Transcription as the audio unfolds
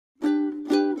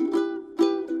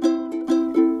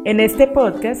En este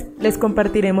podcast les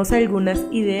compartiremos algunas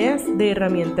ideas de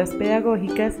herramientas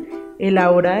pedagógicas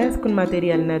elaboradas con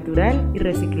material natural y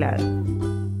reciclado.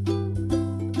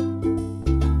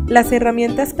 Las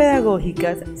herramientas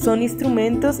pedagógicas son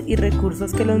instrumentos y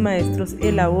recursos que los maestros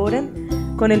elaboran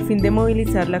con el fin de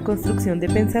movilizar la construcción de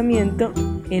pensamiento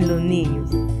en los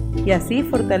niños y así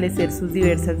fortalecer sus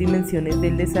diversas dimensiones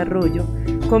del desarrollo,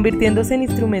 convirtiéndose en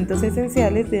instrumentos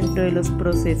esenciales dentro de los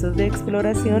procesos de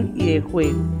exploración y de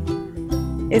juego.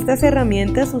 Estas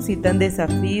herramientas suscitan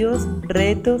desafíos,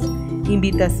 retos,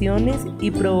 invitaciones y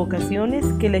provocaciones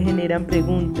que le generan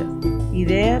preguntas,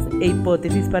 ideas e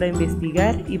hipótesis para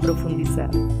investigar y profundizar.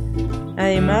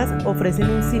 Además, ofrecen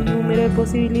un sinnúmero de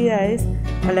posibilidades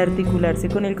al articularse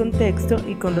con el contexto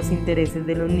y con los intereses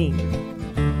de los niños.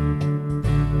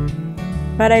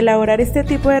 Para elaborar este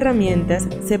tipo de herramientas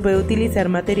se puede utilizar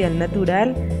material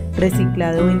natural,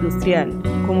 reciclado o industrial,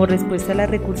 como respuesta a la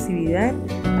recursividad,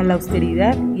 a la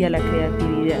austeridad y a la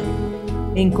creatividad,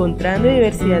 encontrando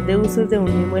diversidad de usos de un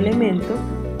mismo elemento,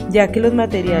 ya que los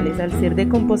materiales, al ser de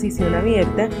composición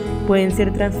abierta, pueden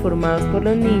ser transformados por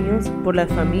los niños, por las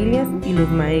familias y los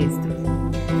maestros.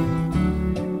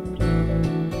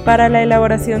 Para la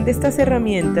elaboración de estas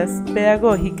herramientas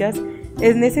pedagógicas,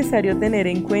 es necesario tener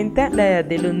en cuenta la edad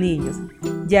de los niños,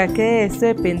 ya que de esto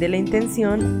depende la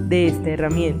intención de esta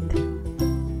herramienta.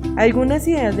 Algunas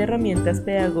ideas de herramientas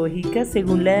pedagógicas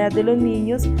según la edad de los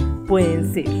niños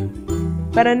pueden ser: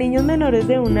 para niños menores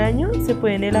de 1 año se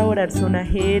pueden elaborar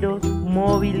sonajeros,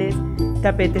 móviles,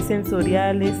 tapetes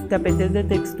sensoriales, tapetes de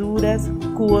texturas,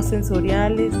 cubos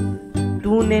sensoriales,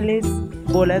 túneles,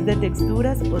 bolas de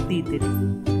texturas o títeres.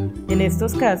 En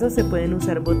estos casos se pueden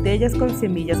usar botellas con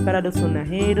semillas para los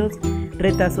sonajeros,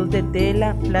 retazos de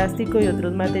tela, plástico y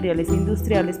otros materiales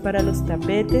industriales para los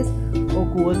tapetes o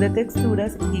cubos de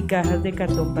texturas y cajas de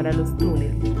cartón para los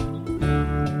túneles.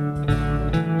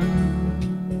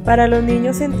 Para los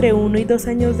niños entre 1 y 2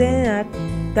 años de edad,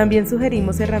 también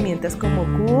sugerimos herramientas como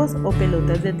cubos o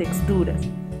pelotas de texturas,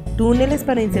 túneles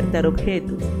para insertar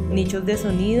objetos, nichos de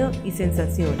sonido y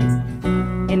sensaciones.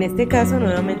 En este caso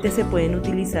nuevamente se pueden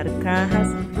utilizar cajas,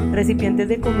 recipientes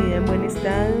de comida en buen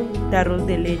estado, tarros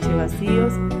de leche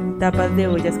vacíos, tapas de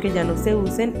ollas que ya no se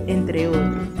usen, entre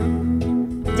otros.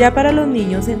 Ya para los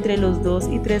niños entre los 2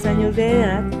 y 3 años de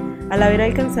edad, al haber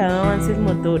alcanzado avances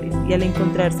motores y al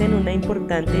encontrarse en una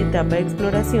importante etapa de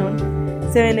exploración,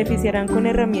 se beneficiarán con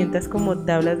herramientas como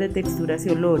tablas de texturas y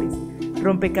olores,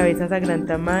 rompecabezas a gran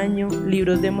tamaño,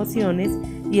 libros de emociones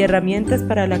y herramientas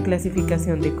para la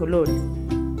clasificación de colores.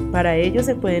 Para ello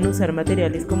se pueden usar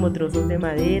materiales como trozos de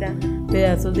madera,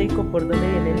 pedazos de icopor donde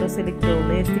vienen los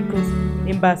electrodomésticos,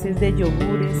 envases de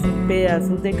yogures,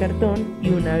 pedazos de cartón y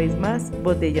una vez más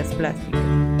botellas plásticas.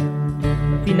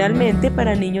 Finalmente,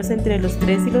 para niños entre los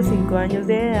 3 y los 5 años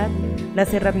de edad,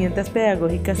 las herramientas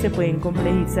pedagógicas se pueden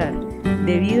complejizar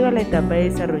debido a la etapa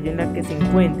de desarrollo en la que se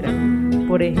encuentran.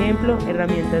 Por ejemplo,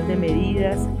 herramientas de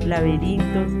medidas,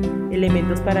 laberintos,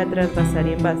 elementos para trasvasar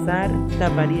y envasar,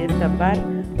 tapar y destapar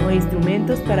o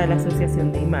instrumentos para la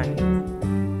asociación de imágenes.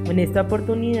 En esta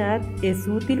oportunidad es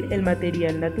útil el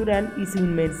material natural y su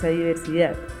inmensa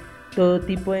diversidad, todo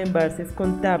tipo de envases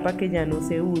con tapa que ya no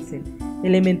se usen,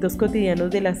 elementos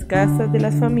cotidianos de las casas de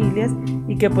las familias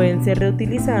y que pueden ser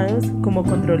reutilizados como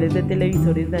controles de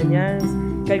televisores dañados,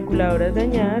 calculadoras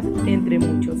dañadas, entre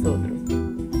muchos otros.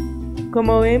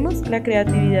 Como vemos, la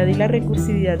creatividad y la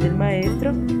recursividad del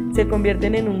maestro se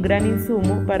convierten en un gran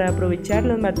insumo para aprovechar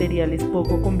los materiales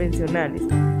poco convencionales,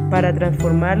 para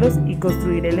transformarlos y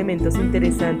construir elementos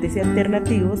interesantes y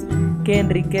alternativos que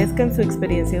enriquezcan su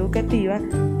experiencia educativa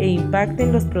e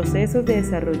impacten los procesos de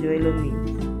desarrollo de los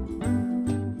niños.